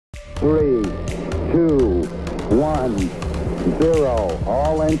3, 2, 1, 0.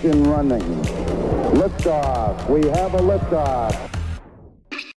 All engine running. Liftoff. We have a liftoff.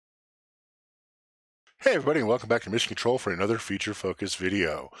 Hey everybody, and welcome back to Mission Control for another feature-focused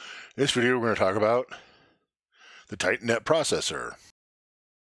video. In this video, we're going to talk about the TitanNet processor.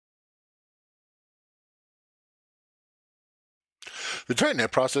 The TitanNet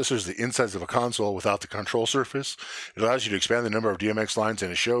processor is the insides of a console without the control surface. It allows you to expand the number of DMX lines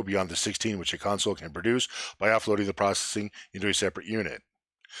in a show beyond the 16 which a console can produce by offloading the processing into a separate unit.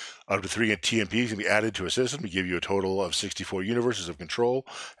 Up to 3 TMPs can be added to a system to give you a total of 64 universes of control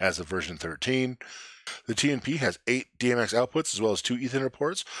as of version 13. The TNP has 8 DMX outputs as well as 2 Ethernet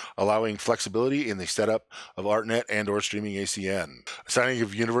ports, allowing flexibility in the setup of ArtNet and or streaming ACN. Assigning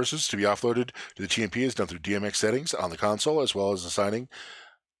of universes to be offloaded to the TNP is done through DMX settings on the console as well as assigning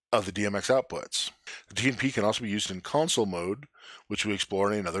of the DMX outputs. The TNP can also be used in console mode, which we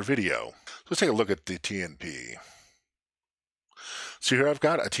explore in another video. So let's take a look at the TNP. So here I've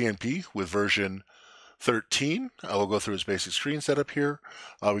got a TNP with version 13. I will go through its basic screen setup here.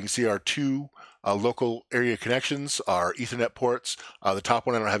 We can see our 2 local area connections, our Ethernet ports. The top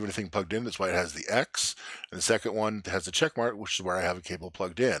one I don't have anything plugged in, that's why it has the X. And the second one has the check mark, which is where I have a cable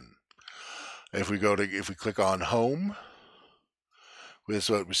plugged in. If we click on Home, this is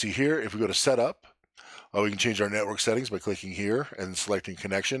what we see here. If we go to Setup, we can change our network settings by clicking here and selecting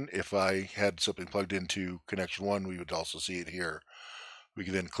Connection. If I had something plugged into Connection 1, we would also see it here. We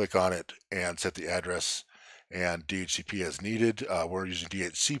can then click on it and set the address and DHCP as needed. We're using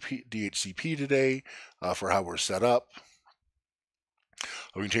DHCP today for how we're set up.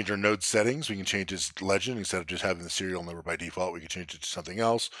 We can change our node settings. We can change its legend. Instead of just having the serial number by default, we can change it to something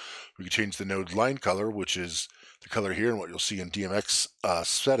else. We can change the node line color, which is the color here and what you'll see in DMX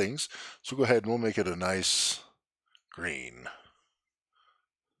settings. So we'll go ahead and we'll make it a nice green.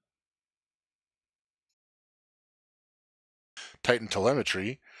 Titan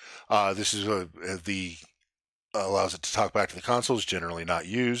Telemetry. This is allows it to talk back to the console. It's generally not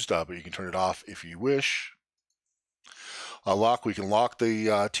used, but you can turn it off if you wish. Lock, we can lock the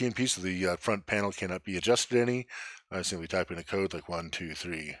TNP so the front panel cannot be adjusted any. Simply type in a code like 1, 2,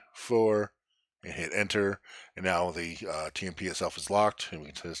 3, 4 and hit enter. And now the TNP itself is locked, and we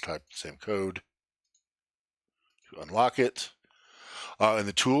can just type the same code to unlock it. In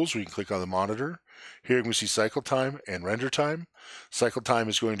the tools, we can click on the monitor. Here we see cycle time and render time. Cycle time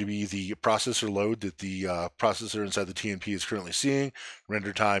is going to be the processor load that the processor inside the TNP is currently seeing.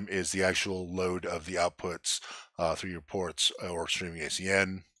 Render time is the actual load of the outputs through your ports or streaming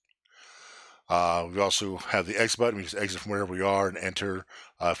ACN. We also have the X button. We can exit from wherever we are and enter.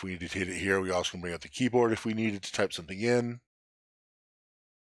 If we need to hit it here, we also can bring up the keyboard if we needed to type something in.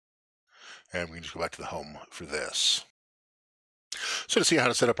 And we can just go back to the home for this. So to see how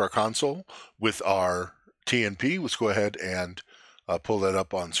to set up our console with our TNP, let's go ahead and pull that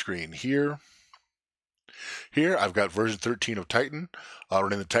up on screen here. Here I've got version 13 of Titan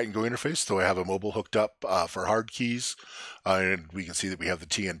running the Titan Go interface, so I have a mobile hooked up for hard keys, and we can see that we have the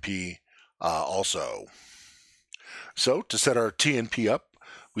TNP also. So to set our TNP up,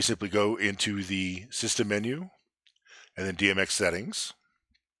 we simply go into the System menu and then DMX Settings.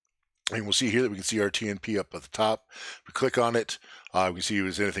 And we'll see here that we can see our TNP up at the top. If we click on it, we can see if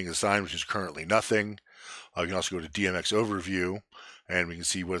there's anything assigned, which is currently nothing. We can also go to Dmx Overview, and we can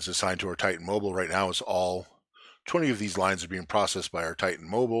see what is assigned to our Titan Mobile. Right now, it's all 20 of these lines are being processed by our Titan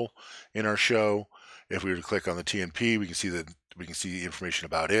Mobile in our show. If we were to click on the TNP, we can see the information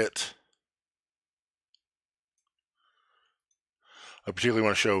about it. I particularly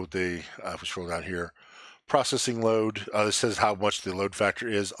want to show the, if we scroll down here, processing load. This says how much the load factor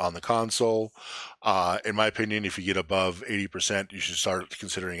is on the console. In my opinion, if you get above 80%, you should start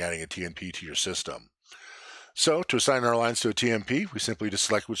considering adding a TNP to your system. So to assign our lines to a TNP, we simply just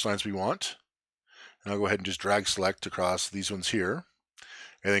select which lines we want. And I'll go ahead and just drag select across these ones here,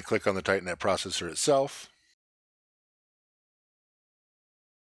 and then click on the TitanNet processor itself.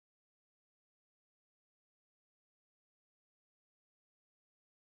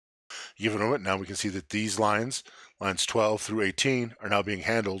 Give it a moment, now we can see that these lines 12 through 18, are now being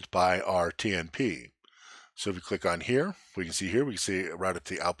handled by our TNP. So if we click on here, we can see route it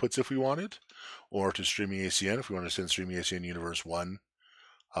to the outputs if we wanted, or to streaming ACN. If we want to send streaming ACN universe 1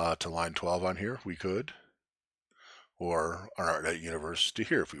 to line 12 on here, we could, or our ArtNet universe to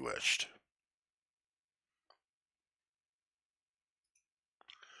here if we wished.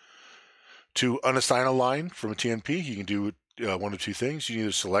 To unassign a line from a TNP, you can do one of two things. You can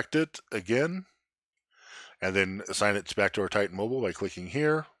either select it again and then assign it back to our Titan Mobile by clicking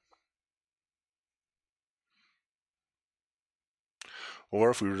here, Or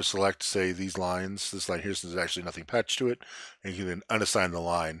if we were to select, say, these lines, this line here, so there's actually nothing patched to it, and you can then unassign the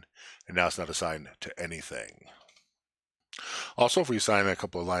line, and now it's not assigned to anything. Also, if we assign a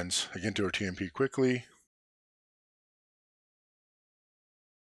couple of lines again to our TMP quickly,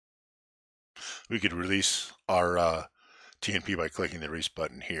 we could release our TNP by clicking the release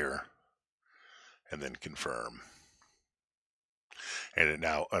button here and then confirm. And it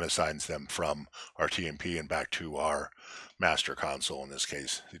now unassigns them from our TMP and back to our master console, in this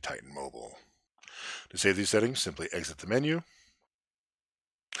case, the Titan Mobile. To save these settings, simply exit the menu.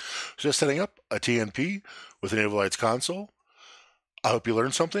 Just setting up a TNP with an Avolites console. I hope you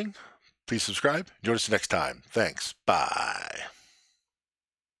learned something. Please subscribe. Join us next time. Thanks. Bye.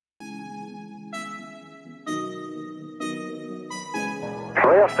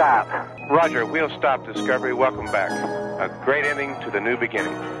 Wheel stop. Roger, wheel stop, Discovery. Welcome back. A great ending to the new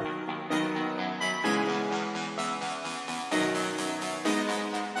beginning.